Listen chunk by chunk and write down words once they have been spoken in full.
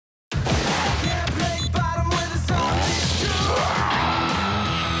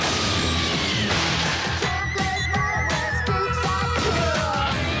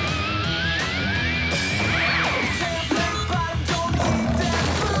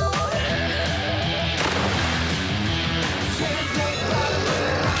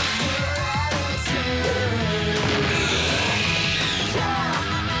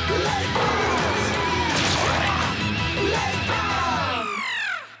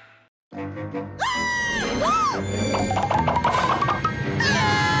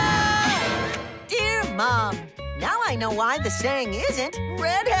Dear Mom, now I know why the saying isn't,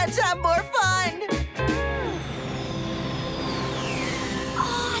 redheads have more fun.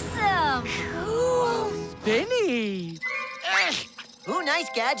 Awesome! Cool. Benny! Ooh, nice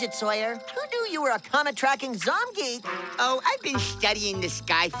gadget, Sawyer. Who knew you were a comet-tracking geek? Oh, I've been studying the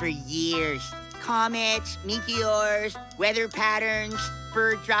sky for years. Comets, meteors, weather patterns,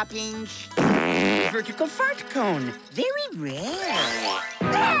 bird droppings. Vertical fart cone. Very rare.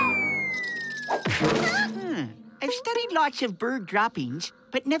 I've studied lots of bird droppings,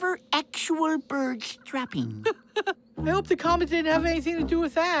 but never actual birds dropping. I hope the comet didn't have anything to do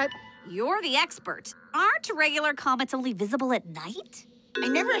with that. You're the expert. Aren't regular comets only visible at night? I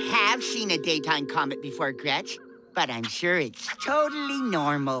never have seen a daytime comet before, Gretch, but I'm sure it's totally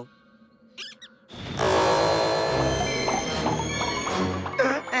normal.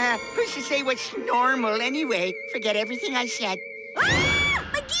 Who's to say what's normal anyway? Forget everything I said. Ah!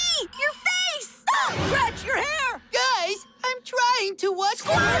 McGee, your face! Ah, Gretch, your hair! Guys, I'm trying to what?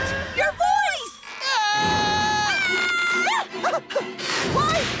 Squirt, your voice!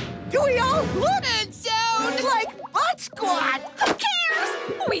 Why do we all look And sound like Butt-Squat? Who cares?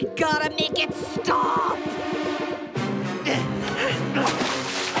 We gotta make it stop!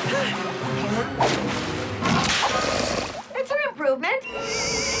 It's an improvement.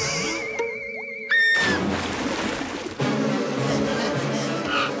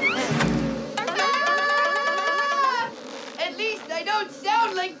 At least I don't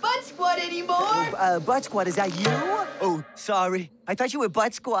sound like Butt-Squat anymore. Butt-Squat, is that you? Oh, sorry. I thought you were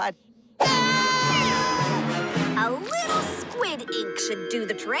Butt-Squat. A little squid ink should do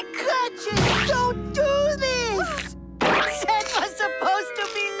the trick. Gretchen, don't do this! That was supposed to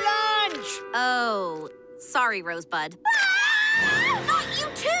be lunch! Oh, sorry, Rosebud. Not you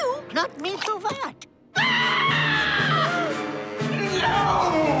too! Not me to what?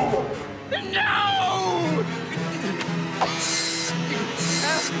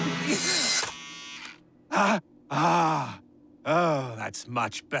 Oh, that's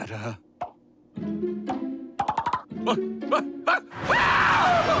much better.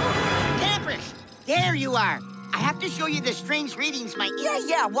 Campers, there you are. I have to show you the strange readings my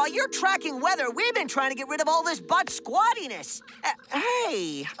Yeah, while you're tracking weather, we've been trying to get rid of all this butt-squattiness.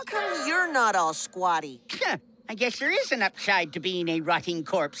 Hey, how come you're not all squatty? I guess there is an upside to being a rotting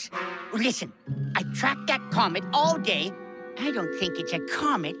corpse. Listen, I tracked that comet all day. I don't think it's a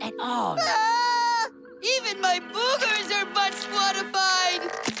comet at all. Even my boogers are Butt-Squatified.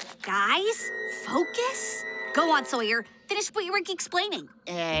 Guys, focus. Go on, Sawyer. Finish what you were explaining.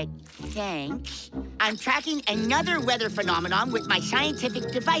 Thanks. I'm tracking another weather phenomenon with my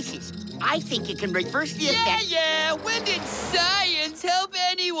scientific devices. I think it can reverse the effect. Yeah, when did science help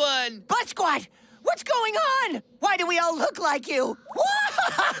anyone? Butt-Squat, what's going on? Why do we all look like you?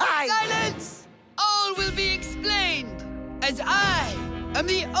 Why? Silence! All will be explained, as I am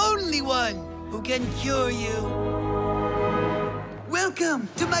the only one who can cure you. Welcome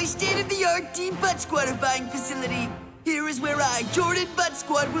to my state-of-the-art de-Butt-Squatifying facility. Here is where I, Jordan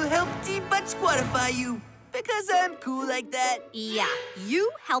Butt-Squat, will help de-Butt-Squatify you. Because I'm cool like that. Yeah,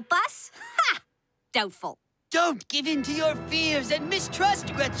 you help us? Ha! Doubtful. Don't give in to your fears and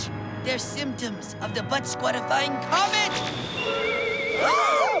mistrust, Gretch. They're symptoms of the Butt-Squatifying comet.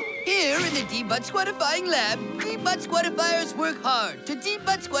 Here in the de-Butt-Squatifying lab, we Butt-Squatifiers work hard to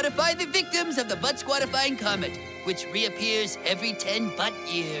de-Butt-Squatify the victims of the Butt-Squatifying comet, which reappears every 10 butt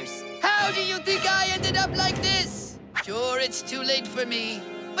years. How do you think I ended up like this? Sure, it's too late for me,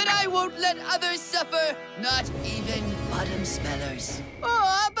 but I won't let others suffer, not even bottom smellers.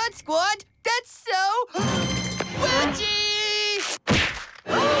 Aw, Butt-Squat, that's so... witchy!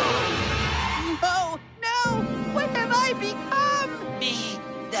 Oh, no! What have I become? Me,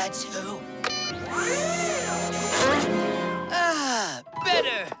 that's who.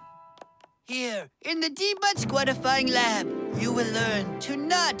 Better. Here, in the de-Butt-Squatifying lab, you will learn to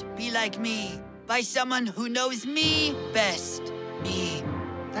not be like me by someone who knows me best. Me.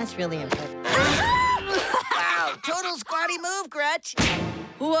 That's really impressive. Wow, total squatty move, Gretch.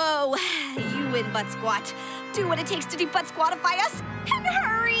 Whoa, you win, Butt-Squat. Do what it takes to de-Butt-Squatify us, and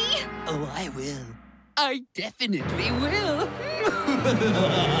hurry! Oh, I will. I definitely will.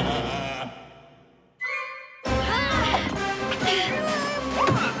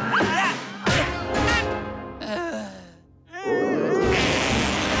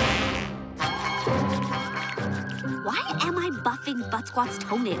 Why am I buffing Butt-Squat's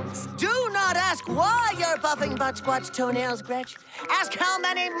toenails? Do not ask why you're buffing Butt-Squat's toenails, Gretch. Ask how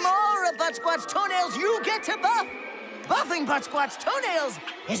many more of Butt-Squat's toenails you get to buff. Buffing Butt-Squat's toenails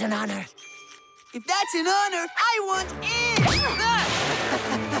is an honor. If that's an honor, I want it!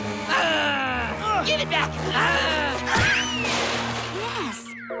 Give it back! Yes,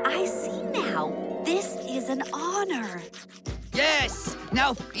 I see now. This is an honor. Yes!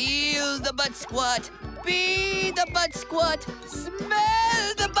 Now feel the butt squat. Be the butt squat.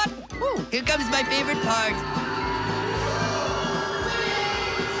 Smell the butt. Ooh, here comes my favorite part.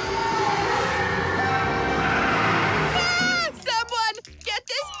 Ah, someone get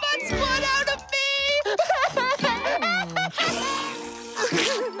this butt squat out of me!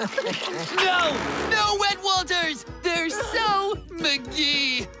 No wet Walters. They're so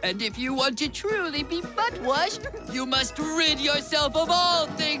McGee. And if you want to truly be butt washed, you must rid yourself of all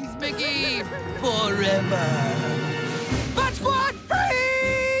things McGee forever. Butt-Squad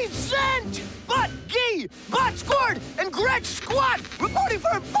present! McGee, Butt-Squat, and Gretchen Squirt reporting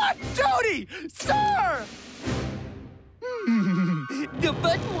for butt duty, sir! The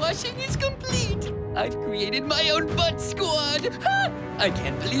butt washing is complete. I've created my own butt squad. Ha! I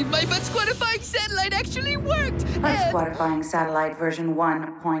can't believe my butt squatifying satellite actually worked. Butt squatifying satellite version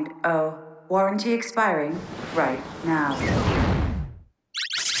 1.0. Warranty expiring right now.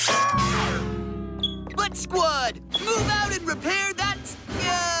 Butt squad, move out and repair that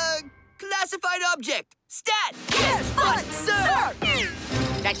classified object. Stat. Yes, but, sir!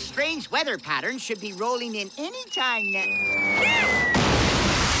 That strange weather pattern should be rolling in any time now.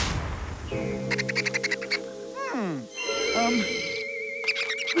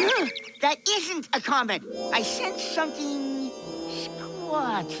 That isn't a comet. I sense something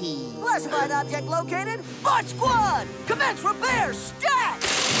squatty. Classified object located, Butt-Squad! Commence repair, stat!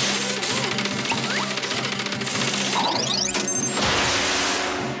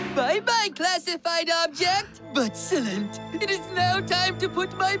 Bye-bye, classified object. Butt-cellent. It is now time to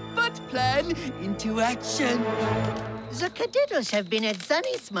put my butt plan into action. The Cadiddles have been at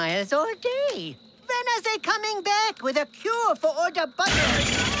Sunny Smiles all day. When are they coming back with a cure for all the butters?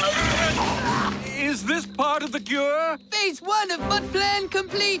 Is this part of the cure? Phase 1 of butt plan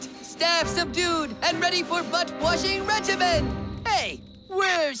complete. Staff subdued and ready for butt washing regimen. Hey,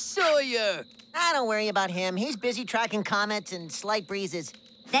 where's Sawyer? Don't worry about him. He's busy tracking comets and slight breezes.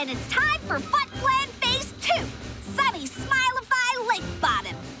 Then it's time for Butt Plan Phase 2. Sunny Smilify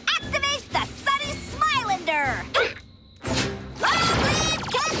Lakebottom. Activate the Sunny Smilander. Long live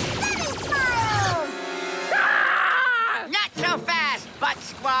Cat Sunny Smiles! Not so fast, Butt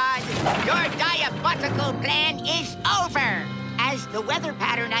Squad. Your diabolical plan is over. As the weather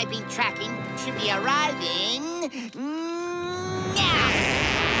pattern I've been tracking should be arriving now.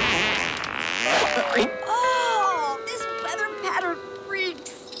 Oh, this weather pattern freaks.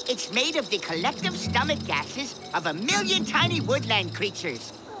 It's made of the collective stomach gases of 1 million tiny woodland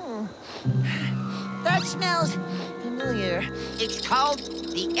creatures. That smells familiar. It's called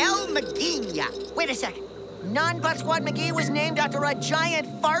the El McGee. Wait a sec. Non-Butt-Squad McGee was named after a giant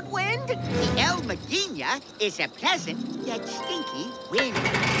fart wind? The El McGee is a pleasant yet stinky wind.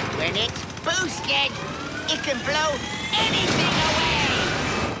 When it's boosted, it can blow anything away.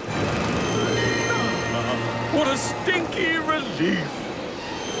 What a stinky relief.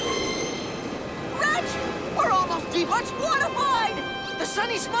 Gretch! We're almost de-Butt-Squatified! The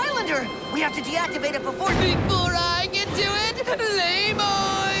Sunny Smilander! We have to deactivate it before I get to it,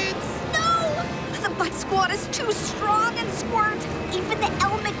 Lamoids! No! The Butt Squad is too strong and Squirt. Even the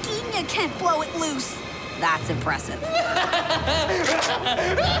El McGee can't blow it loose. That's impressive. Not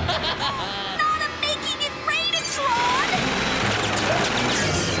a making it rain-a-tron!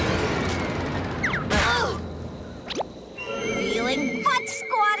 Feeling butt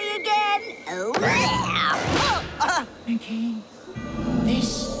squatty again? Oh, yeah! McGee, this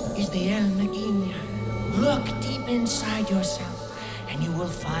is the El McGee. Look deep inside yourself, and you will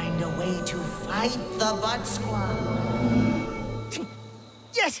find a way to fight the Butt Squad.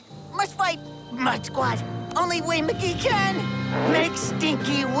 Yes! Must fight Butt-Squad. Only way McGee can. Make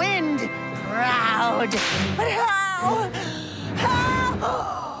Stinky Wind proud. But how? How?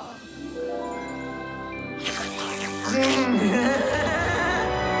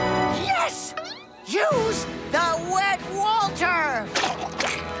 Yes! Use the Wet Walter!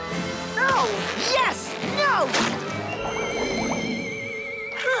 No! Yes! No!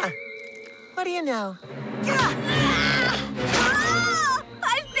 Huh. What do you know?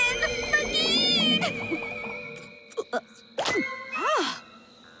 I've been McGee'd!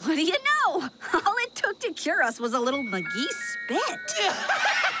 What do you know? All it took to cure us was a little McGee spit.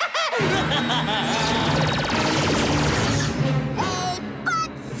 Hey,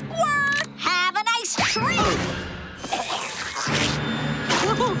 Butt-Squat! Have a nice treat!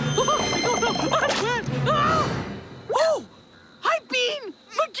 Oh! I've been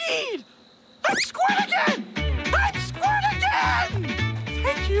McGee'd! I'm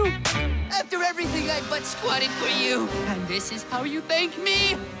squatted for you. And this is how you thank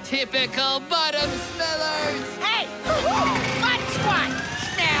me? Typical bottom smellers. Hey! Butt squat!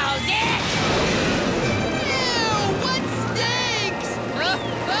 Smell this! Ew, what stinks?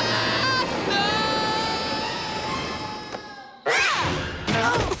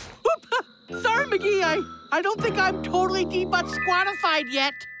 Sorry, McGee. I don't think I'm totally de-butt-squatified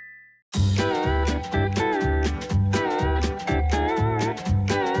yet.